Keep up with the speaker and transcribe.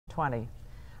2020.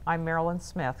 I'm Marilyn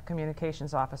Smith,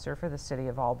 Communications Officer for the City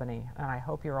of Albany, and I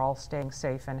hope you're all staying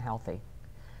safe and healthy.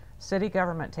 City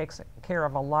government takes care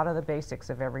of a lot of the basics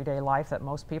of everyday life that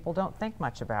most people don't think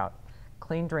much about.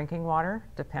 Clean drinking water,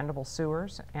 dependable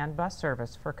sewers, and bus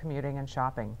service for commuting and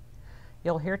shopping.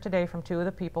 You'll hear today from two of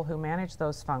the people who manage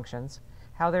those functions,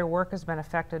 how their work has been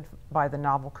affected by the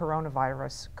novel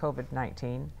coronavirus,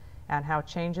 COVID-19, and how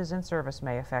changes in service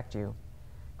may affect you.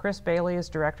 Chris Bailey is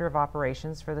Director of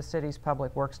Operations for the city's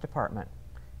Public Works Department.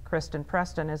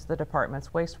 Preston is the department's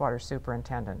Wastewater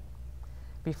Superintendent.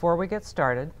 Before we get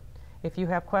started, if you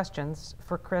have questions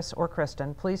for Chris or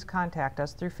Kristin, please contact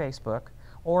us through Facebook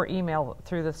or email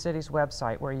through the city's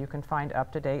website, where you can find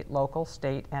up-to-date local,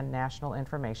 state, and national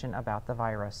information about the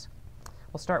virus.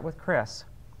 We'll start with Chris.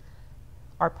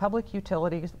 Are public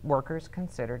utilities workers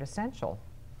considered essential?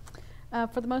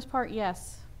 For the most part,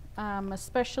 yes.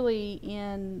 Especially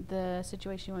in the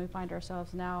situation when we find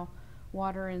ourselves now,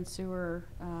 water and sewer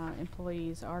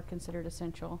employees are considered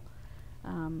essential.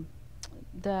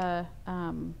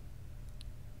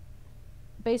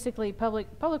 Basically,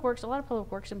 public works, a lot of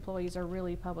public works employees are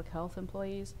really public health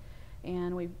employees,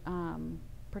 and we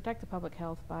protect the public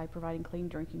health by providing clean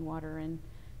drinking water and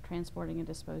transporting and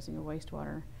disposing of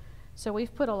wastewater. So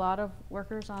we've put a lot of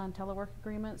workers on telework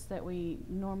agreements that we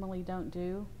normally don't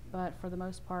do, but for the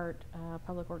most part,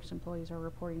 public works employees are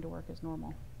reporting to work as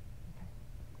normal. Okay.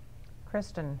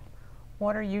 Kristin,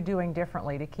 what are you doing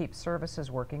differently to keep services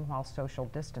working while social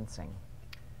distancing?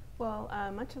 Well,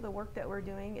 much of the work that we're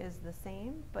doing is the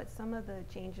same, but some of the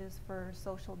changes for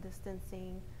social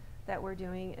distancing that we're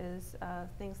doing is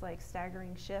things like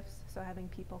staggering shifts, so having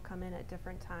people come in at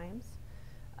different times.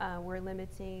 We're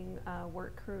limiting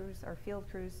work crews or field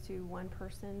crews to one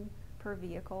person per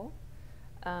vehicle.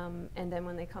 And then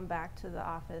when they come back to the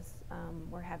office,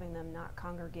 we're having them not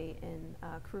congregate in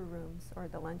crew rooms or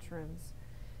the lunch rooms.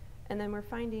 And then we're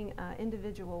finding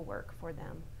individual work for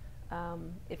them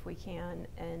if we can,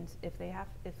 and if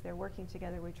they're working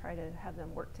together, we try to have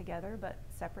them work together but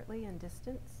separately and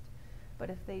distanced. But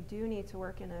if they do need to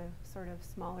work in a sort of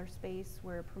smaller space,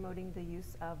 we're promoting the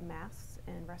use of masks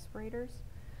and respirators.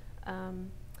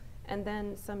 And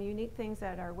then some unique things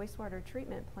at our wastewater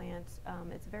treatment plant,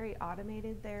 it's very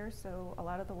automated there, so a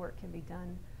lot of the work can be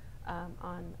done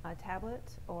on a tablet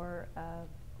or a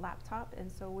laptop, and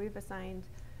so we've assigned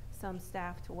some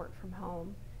staff to work from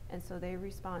home, and so they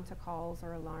respond to calls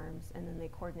or alarms, and then they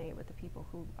coordinate with the people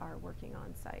who are working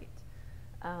on site.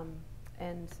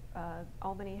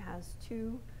 Albany has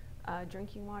two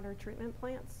drinking water treatment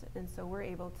plants, and so we're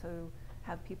able to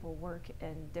have people work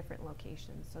in different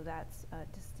locations. So that's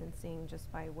distancing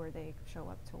just by where they show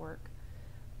up to work.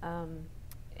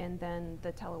 And then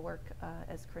the telework,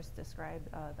 as Chris described,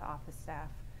 the office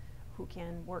staff who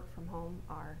can work from home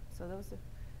are. So those are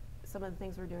some of the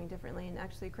things we're doing differently. And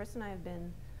actually, Chris and I have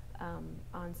been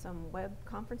on some web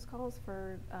conference calls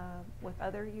with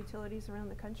other utilities around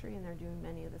the country, and they're doing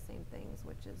many of the same things,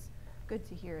 which is good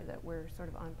to hear that we're sort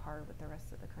of on par with the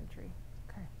rest of the country.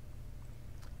 Okay.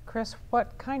 Chris,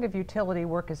 what kind of utility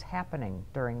work is happening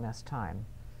during this time?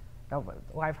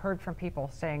 I've heard from people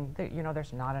saying that, you know,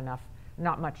 there's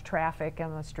not much traffic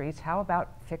in the streets. How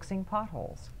about fixing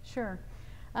potholes? Sure.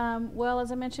 Well,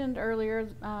 as I mentioned earlier,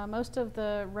 most of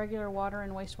the regular water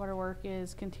and wastewater work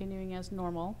is continuing as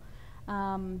normal.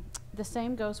 The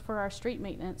same goes for our street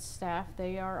maintenance staff.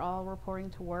 They are all reporting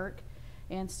to work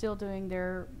and still doing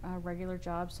their regular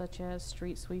jobs, such as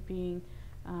street sweeping,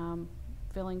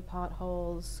 filling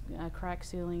potholes, crack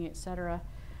sealing, etc.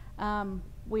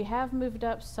 We have moved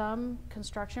up some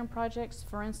construction projects.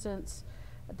 For instance,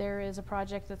 there is a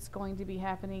project that's going to be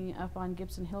happening up on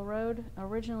Gibson Hill Road.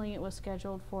 Originally it was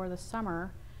scheduled for the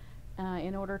summer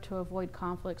in order to avoid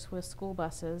conflicts with school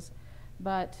buses,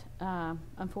 but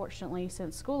unfortunately,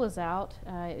 since school is out,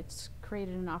 it's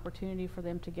created an opportunity for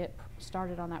them to get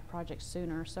started on that project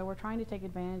sooner. So we're trying to take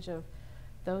advantage of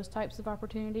those types of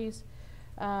opportunities.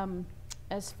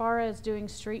 As far as doing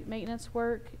street maintenance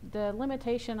work, the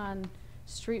limitation on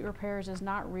street repairs is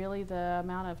not really the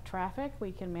amount of traffic.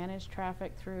 We can manage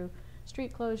traffic through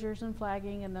street closures and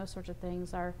flagging and those sorts of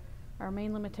things. Our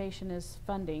main limitation is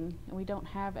funding, and we don't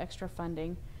have extra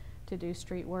funding to do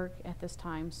street work at this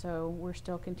time, so we're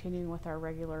still continuing with our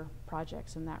regular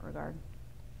projects in that regard.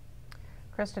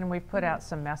 Kristin, we've put out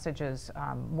some messages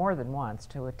more than once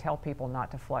to tell people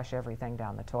not to flush everything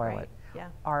down the toilet. Right. Yeah.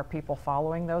 Are people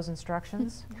following those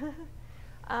instructions?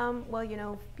 Well, you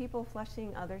know, people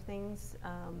flushing other things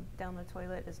down the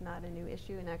toilet is not a new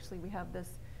issue, and actually we have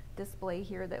this display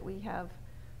here that we have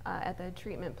at the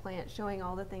treatment plant showing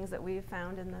all the things that we've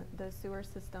found in the sewer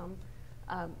system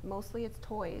Mostly it's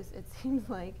toys, it seems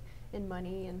like, and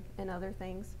money and other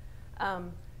things.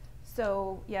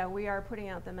 So yeah, we are putting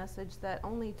out the message that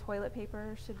only toilet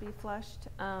paper should be flushed.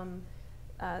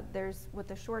 With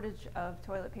the shortage of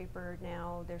toilet paper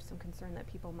now, there's some concern that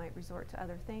people might resort to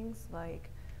other things like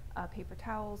paper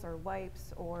towels or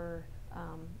wipes or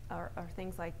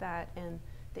things like that. And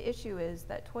the issue is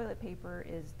that toilet paper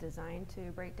is designed to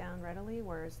break down readily,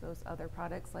 whereas those other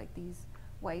products like these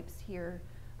wipes here,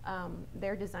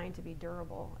 they're designed to be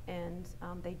durable, and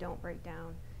they don't break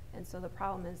down. And so the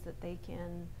problem is that they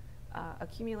can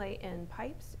accumulate in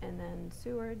pipes, and then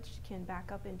sewage can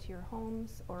back up into your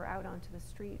homes or out onto the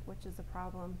street, which is a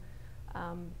problem.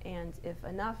 And if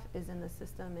enough is in the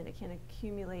system, and it can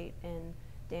accumulate and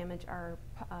damage our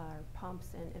pumps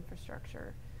and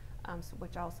infrastructure,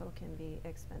 which also can be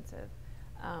expensive.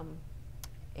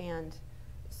 And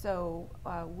so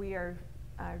we are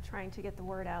trying to get the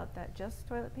word out that just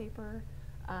toilet paper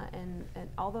and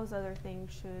all those other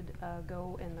things should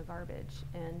go in the garbage.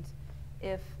 And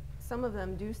if some of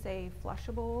them do say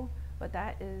flushable, but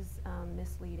that is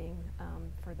misleading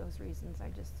for those reasons I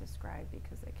just described,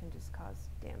 because it can just cause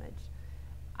damage.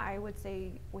 I would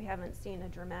say we haven't seen a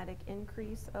dramatic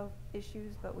increase of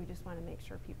issues, but we just want to make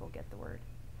sure people get the word.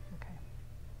 Okay.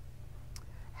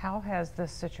 How has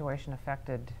this situation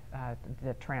affected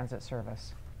the transit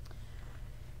service?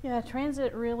 Yeah,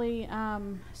 transit really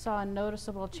saw a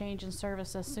noticeable change in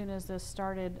service as soon as this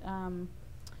started.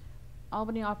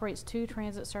 Albany operates 2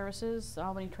 transit services,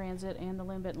 Albany Transit and the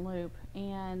Lynn-Benton Loop.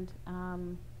 And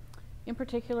in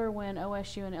particular, when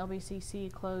OSU and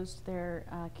LBCC closed their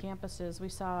campuses, we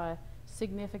saw a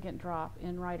significant drop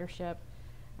in ridership.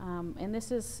 And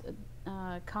this is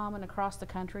common across the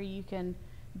country. You can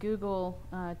Google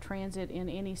transit in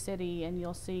any city and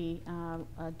you'll see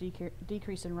a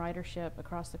decrease in ridership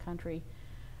across the country.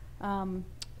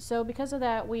 So because of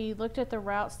that, we looked at the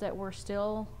routes that were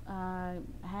still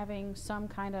having some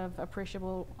kind of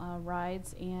appreciable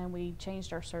rides, and we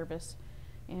changed our service.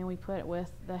 And we put,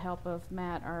 with the help of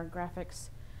Matt, our graphics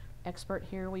expert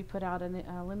here, we put out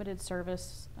a limited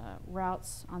service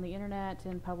routes on the internet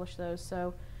and published those.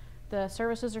 So the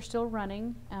services are still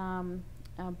running,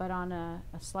 but on a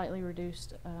slightly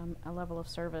reduced a level of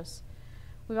service.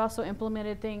 We've also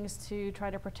implemented things to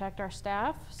try to protect our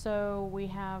staff. So we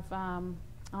have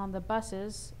on the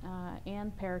buses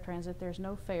and paratransit, there's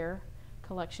no fare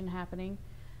collection happening.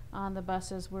 On the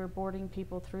buses, we're boarding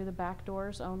people through the back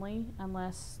doors only,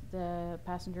 unless the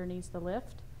passenger needs the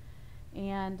lift.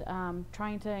 And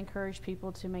trying to encourage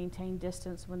people to maintain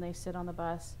distance when they sit on the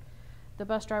bus. The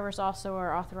bus drivers also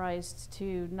are authorized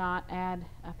to not add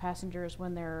passengers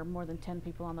when there are more than 10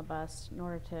 people on the bus, in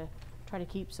order to try to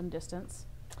keep some distance.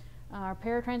 Our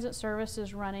paratransit service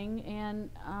is running, and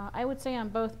I would say on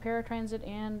both paratransit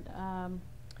and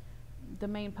the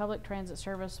main public transit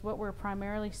service, what we're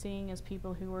primarily seeing is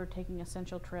people who are taking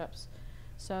essential trips.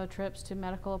 So trips to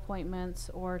medical appointments,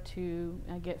 or to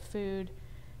get food,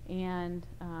 and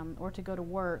or to go to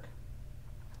work.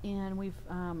 And we've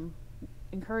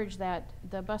encouraged that.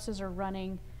 The buses are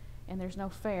running and there's no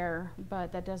fare,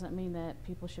 but that doesn't mean that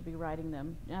people should be riding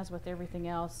them. As with everything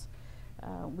else,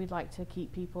 we'd like to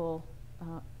keep people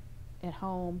at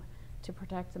home to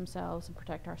protect themselves and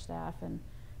protect our staff, and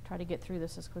try to get through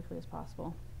this as quickly as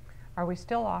possible. Are we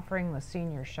still offering the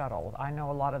senior shuttle? I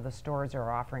know a lot of the stores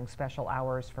are offering special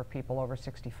hours for people over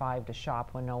 65 to shop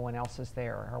when no one else is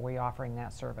there. Are we offering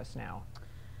that service now?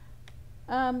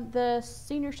 The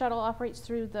senior shuttle operates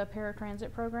through the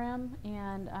paratransit program,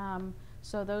 and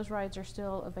so those rides are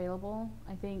still available.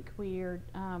 I think we're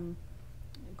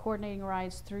coordinating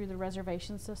rides through the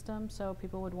reservation system, so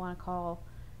people would want to call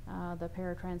the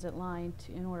paratransit line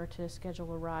in order to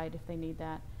schedule a ride if they need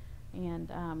that,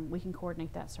 and we can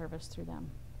coordinate that service through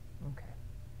them. Okay.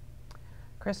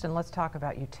 Kristin, let's talk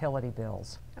about utility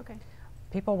bills. Okay.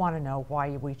 People want to know why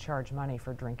we charge money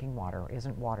for drinking water.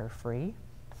 Isn't water free?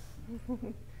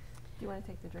 Do you want to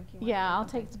take the drinking water? Yeah, I'll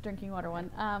take the drinking water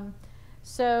one.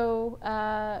 So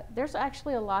there's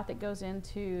actually a lot that goes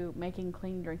into making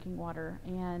clean drinking water,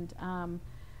 and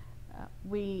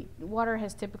water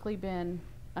has typically been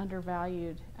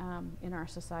undervalued in our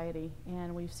society,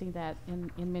 and we've seen that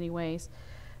in many ways.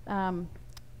 One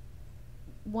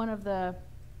of the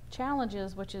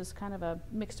challenges, which is kind of a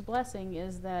mixed blessing,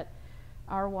 is that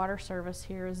our water service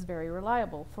here is very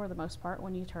reliable for the most part.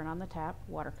 When you turn on the tap,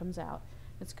 water comes out.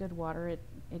 It's good water, it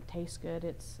tastes good,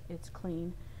 it's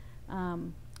clean.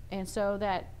 And so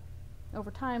that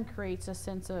over time creates a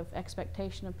sense of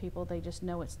expectation of people. They just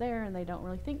know it's there and they don't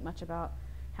really think much about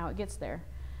how it gets there.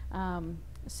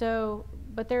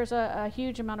 But there's a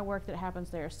huge amount of work that happens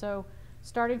there. So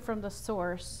starting from the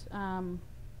source,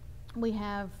 we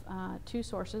have 2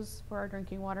 sources for our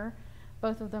drinking water.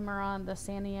 Both of them are on the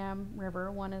Santiam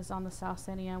River. One is on the South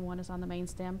Santiam, one is on the main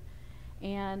stem.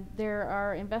 And there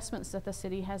are investments that the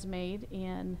city has made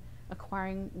in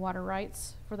acquiring water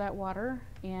rights for that water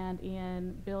and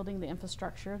in building the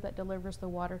infrastructure that delivers the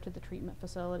water to the treatment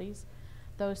facilities.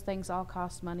 Those things all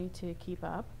cost money to keep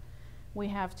up. We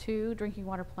have 2 drinking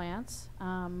water plants.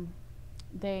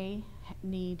 They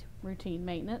need routine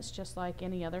maintenance, just like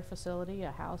any other facility,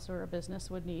 a house or a business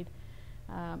would need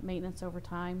maintenance over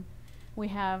time. We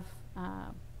have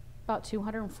about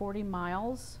 240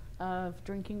 miles of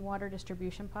drinking water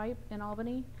distribution pipe in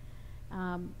Albany,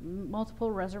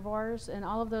 multiple reservoirs, and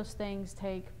all of those things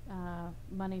take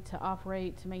money to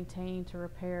operate, to maintain, to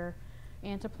repair,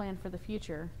 and to plan for the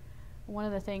future. One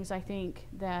of the things I think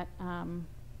that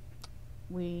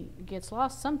gets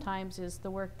lost sometimes is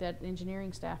the work that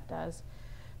engineering staff does.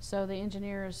 So the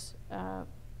engineers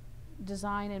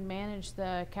design and manage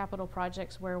the capital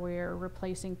projects where we're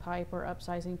replacing pipe or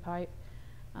upsizing pipe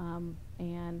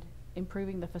and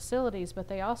improving the facilities, but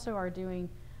they also are doing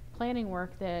planning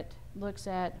work that looks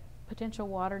at potential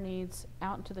water needs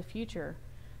out into the future.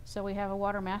 So we have a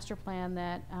water master plan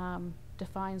that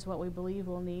defines what we believe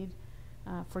we'll need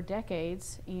for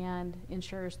decades and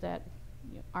ensures that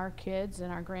our kids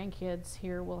and our grandkids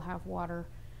here will have water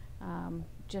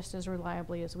just as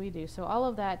reliably as we do. So all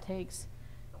of that takes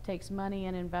money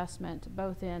and investment,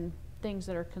 both in things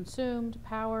that are consumed,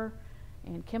 power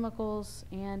and chemicals,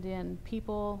 and in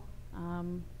people,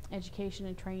 education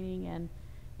and training, and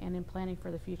in planning for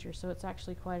the future. So it's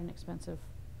actually quite an expensive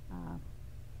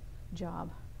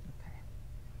job. Okay.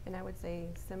 And I would say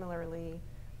similarly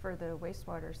for the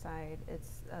wastewater side,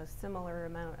 it's a similar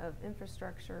amount of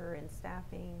infrastructure and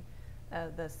staffing.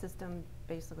 The system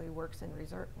basically works in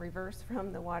reverse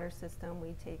from the water system.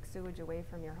 We take sewage away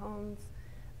from your homes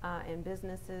and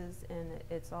businesses, and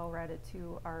it's all routed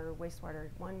to our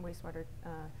one wastewater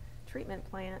treatment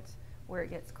plant, where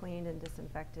it gets cleaned and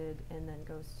disinfected and then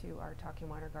goes to our talking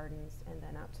water gardens and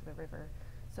then out to the river.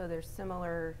 So there's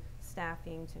similar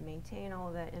staffing to maintain all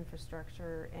of that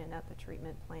infrastructure and at the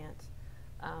treatment plant,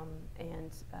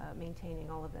 and maintaining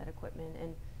all of that equipment,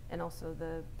 and also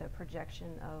the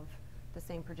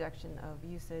same projection of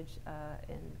usage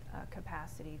and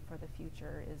capacity for the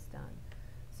future is done.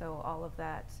 So all of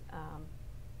that,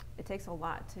 it takes a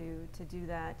lot to do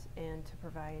that and to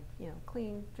provide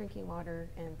clean drinking water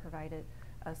and provide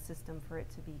a system for it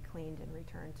to be cleaned and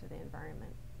returned to the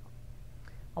environment.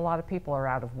 A lot of people are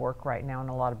out of work right now and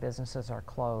a lot of businesses are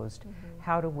closed. Mm-hmm.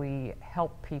 How do we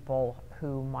help people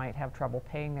who might have trouble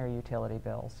paying their utility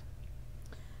bills?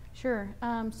 Sure.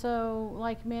 So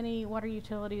like many water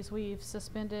utilities, we've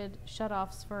suspended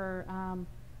shutoffs for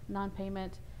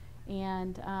non-payment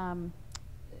and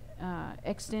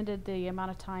extended the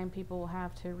amount of time people will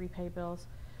have to repay bills.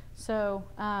 So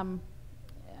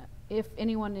if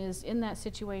anyone is in that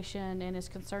situation and is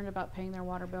concerned about paying their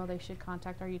water bill, they should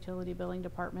contact our utility billing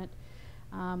department.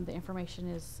 The information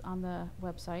is on the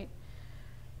website.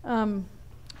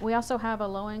 We also have a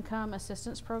low-income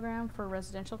assistance program for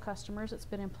residential customers. It's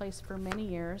been in place for many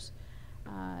years.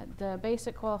 The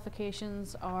basic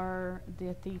qualifications are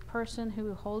that the person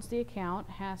who holds the account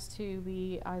has to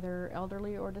be either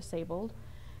elderly or disabled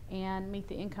and meet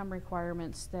the income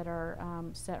requirements that are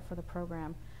set for the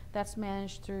program. That's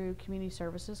managed through Community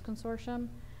Services Consortium,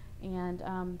 and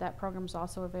that program is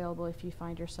also available if you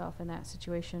find yourself in that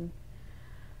situation.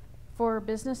 For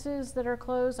businesses that are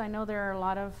closed, I know there are a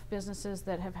lot of businesses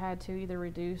that have had to either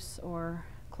reduce or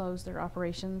close their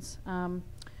operations.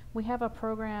 We have a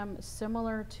program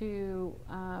similar to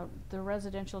the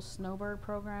residential snowbird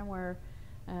program, where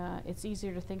it's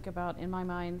easier to think about, in my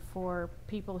mind, for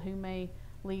people who may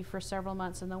leave for several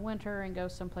months in the winter and go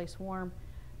someplace warm.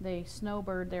 They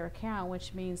snowbird their account,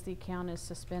 which means the account is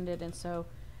suspended, and so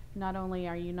not only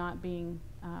are you not being,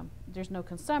 there's no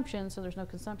consumption, so there's no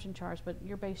consumption charge, but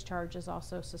your base charge is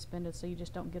also suspended, so you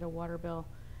just don't get a water bill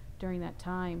during that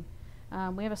time.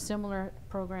 We have a similar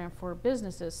program for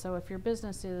businesses, so if your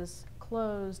business is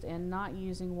closed and not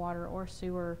using water or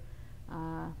sewer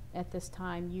at this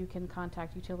time, you can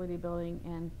contact utility billing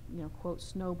and, quote,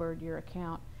 snowbird your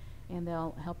account, and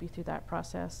they'll help you through that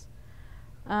process.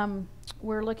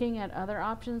 We're looking at other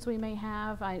options we may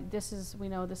have. We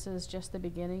know this is just the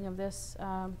beginning of this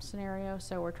scenario,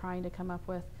 so we're trying to come up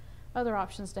with other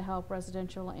options to help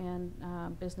residential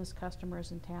and business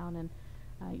customers in town, and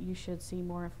you should see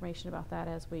more information about that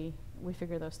as we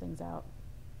figure those things out.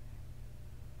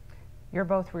 You're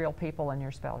both real people in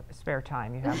your spare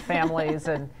time. You have families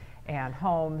and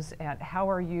homes. And how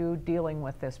are you dealing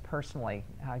with this personally,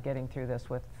 getting through this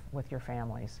with your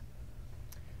families?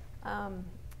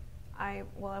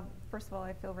 Well, first of all,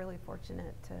 I feel really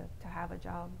fortunate to have a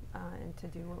job and to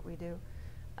do what we do.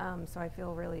 So I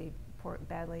feel really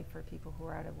badly for people who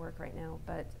are out of work right now.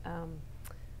 But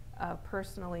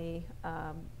personally,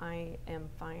 I am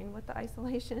fine with the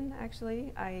isolation,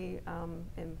 actually. I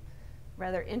am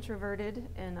rather introverted,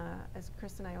 and as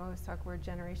Kristin and I always talk, we're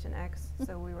Generation X,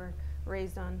 so we were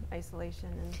raised on isolation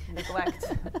and neglect,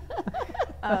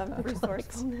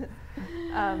 resourcefulness.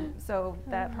 So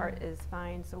that part is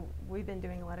fine. So we've been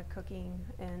doing a lot of cooking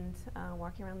and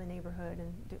walking around the neighborhood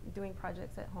and doing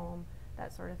projects at home,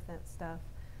 that sort of stuff.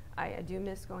 I do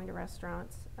miss going to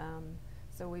restaurants.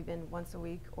 So we've been once a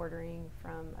week ordering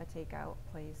from a takeout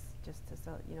place just to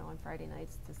on Friday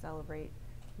nights to celebrate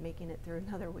making it through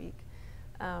another week.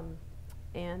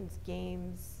 And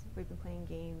games, we've been playing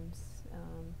games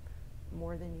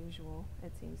more than usual,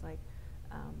 it seems like.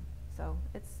 So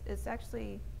it's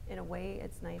actually, in a way,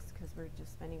 it's nice because we're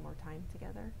just spending more time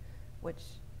together, which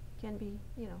can be,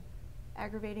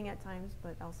 aggravating at times,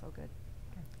 but also good.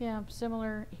 Yeah,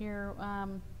 similar here.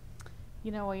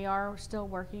 We are still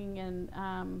working,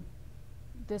 and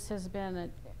this has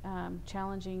been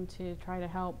challenging to try to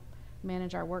help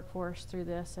manage our workforce through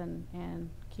this and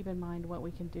keep in mind what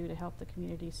we can do to help the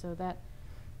community. So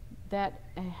that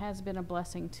has been a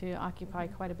blessing to occupy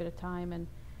quite a bit of time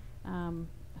and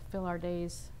fill our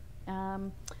days.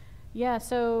 Yeah,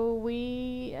 so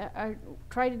we I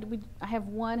have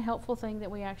one helpful thing that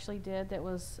we actually did that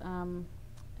was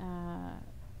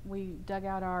we dug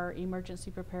out our emergency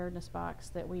preparedness box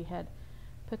that we had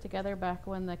put together back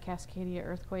when the Cascadia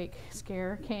earthquake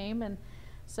scare came, and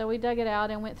so we dug it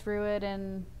out and went through it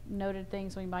and noted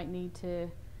things we might need to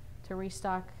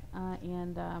restock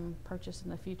and purchase in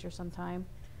the future sometime.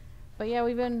 But yeah,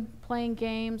 we've been playing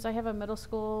games. I have a middle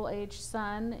school age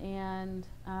son, and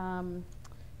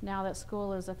now that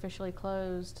school is officially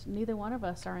closed, neither one of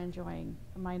us are enjoying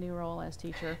my new role as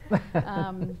teacher.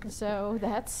 So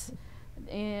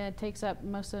it takes up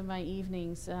most of my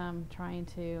evenings trying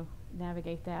to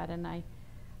navigate that, and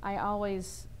I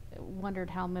always wondered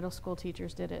how middle school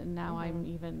teachers did it, and now I'm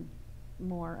even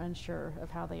more unsure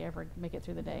of how they ever make it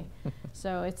through the day.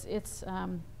 So it's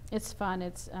fun.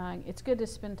 It's good to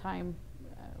spend time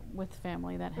with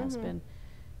family. That has been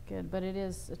good, but it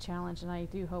is a challenge, and I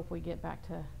do hope we get back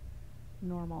to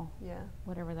normal,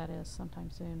 whatever that is,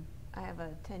 sometime soon. I have a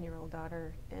 10-year-old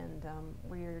daughter, and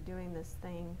we're doing this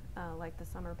thing like the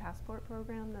summer passport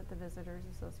program that the Visitors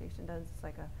Association does. It's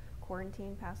like a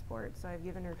quarantine passport. So I've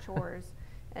given her chores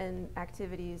and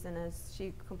activities, and as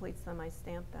she completes them, I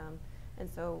stamp them. And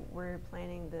so we're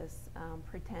planning this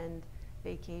pretend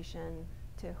vacation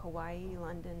to Hawaii,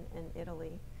 London, and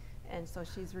Italy. And so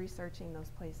she's researching those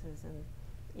places, and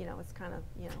it's kind of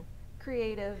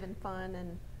creative and fun,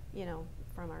 and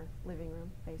from our living room,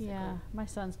 basically. Yeah, my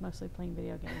son's mostly playing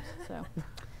video games, so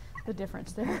the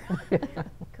difference there.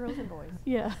 Girls and boys.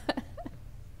 Yeah.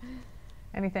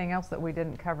 Anything else that we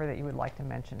didn't cover that you would like to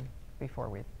mention before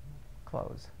we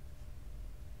close?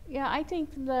 Yeah, I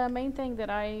think the main thing that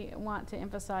I want to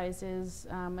emphasize is,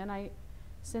 and I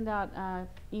send out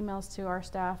emails to our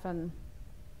staff, and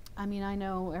I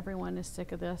know everyone is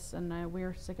sick of this, and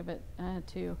we're sick of it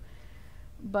too,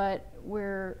 but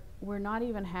we're not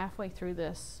even halfway through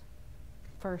this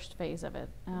first phase of it.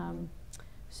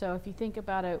 So if you think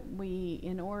about it,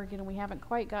 in Oregon, we haven't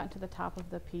quite gotten to the top of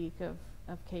the peak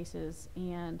of cases,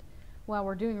 and while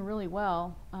we're doing really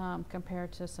well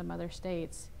compared to some other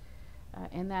states,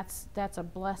 and that's a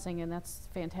blessing, and that's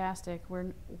fantastic.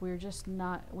 We're just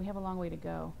not. We have a long way to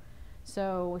go.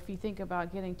 So if you think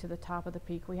about getting to the top of the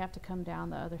peak, we have to come down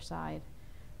the other side,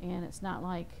 and it's not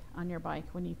like on your bike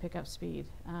when you pick up speed.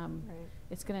 Right.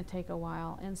 It's going to take a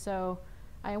while, and so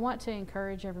I want to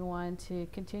encourage everyone to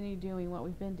continue doing what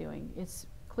we've been doing. It's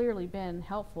clearly been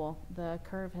helpful. The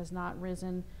curve has not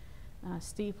risen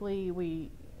steeply.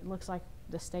 It looks like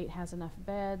the state has enough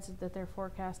beds that they're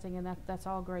forecasting, and that's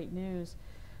all great news.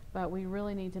 But we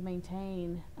really need to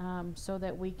maintain so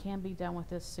that we can be done with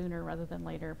this sooner rather than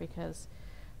later, because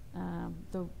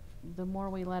the more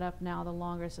we let up now, the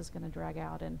longer this is going to drag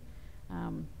out. And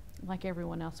like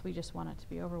everyone else, we just want it to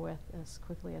be over with as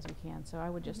quickly as we can. So I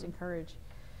would just encourage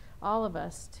all of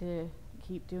us to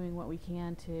keep doing what we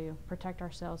can to protect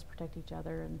ourselves, protect each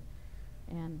other,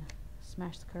 and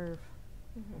smash the curve.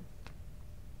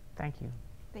 Thank you.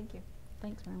 Thank you.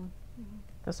 Thanks, Marilyn.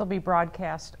 This will be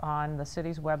broadcast on the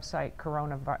city's website,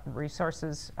 Corona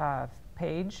Resources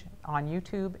page, on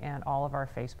YouTube, and all of our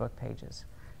Facebook pages.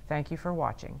 Thank you for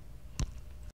watching.